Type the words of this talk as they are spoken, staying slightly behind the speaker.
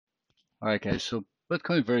All right, guys. So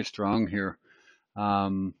Bitcoin very strong here.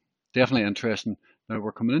 Um, Definitely interesting. Now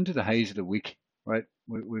we're coming into the highs of the week, right?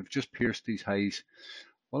 We've just pierced these highs.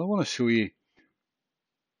 What I want to show you,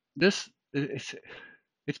 this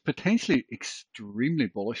it's potentially extremely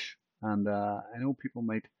bullish, and I know people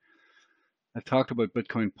might. I've talked about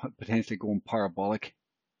Bitcoin potentially going parabolic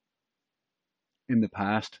in the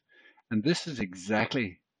past, and this is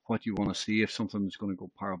exactly what you want to see if something's going to go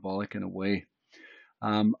parabolic in a way.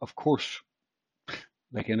 Of course,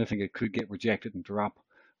 like anything, it could get rejected and drop.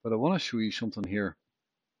 But I want to show you something here.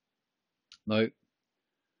 Now,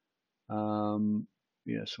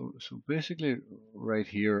 yeah, so basically right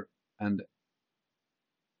here, and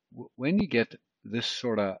when you get this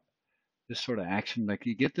sort of action, like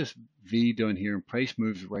you get this V down here, and price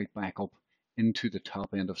moves right back up into the top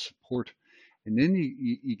end of support, and then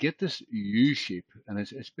you get this U shape, and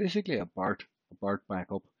it's basically a Bart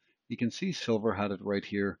back up. You can see silver had it right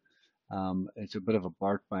here. It's a bit of a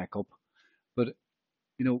Bart back up, but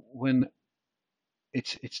when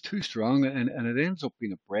it's too strong, and it ends up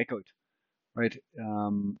being a breakout, right?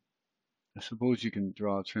 I suppose you can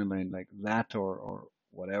draw a trend line like that, or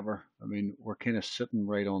whatever. I mean, we're kind of sitting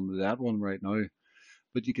right on that one right now,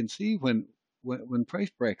 but you can see when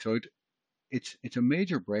price breaks out, it's a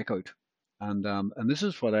major breakout, and this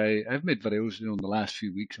is what I've made videos in the last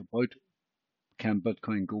few weeks about, can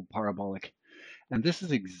Bitcoin go parabolic, and this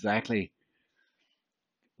is exactly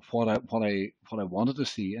what I wanted to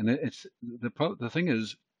see, and it's the thing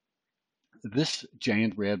is, this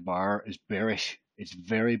giant red bar is bearish. It's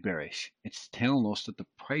very bearish. It's telling us that the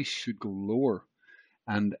price should go lower,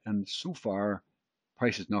 and so far,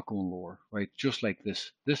 price is not going lower, right? Just like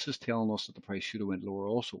this. This is telling us that the price should have went lower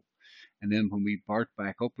also. And then when we BART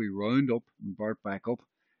back up, we round up and BART back up,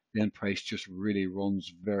 then price just really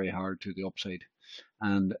runs very hard to the upside.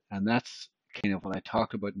 And that's kind of what I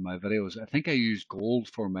talked about in my videos. I think I used gold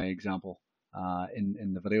for my example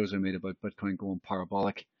in the videos I made about Bitcoin going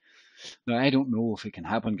parabolic. Now, I don't know if it can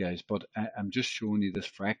happen, guys, but I'm just showing you this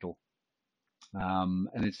fractal.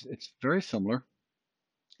 And it's very similar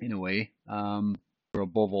in a way. We're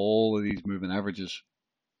above all of these moving averages,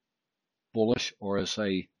 bullish, or as I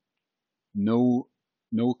say, no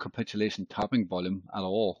no capitulation topping volume at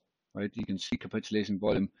all, right? You can see capitulation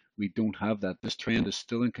volume. We don't have that. This trend is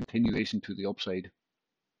still in continuation to the upside.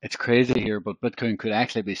 It's crazy here, but Bitcoin could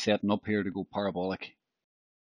actually be setting up here to go parabolic.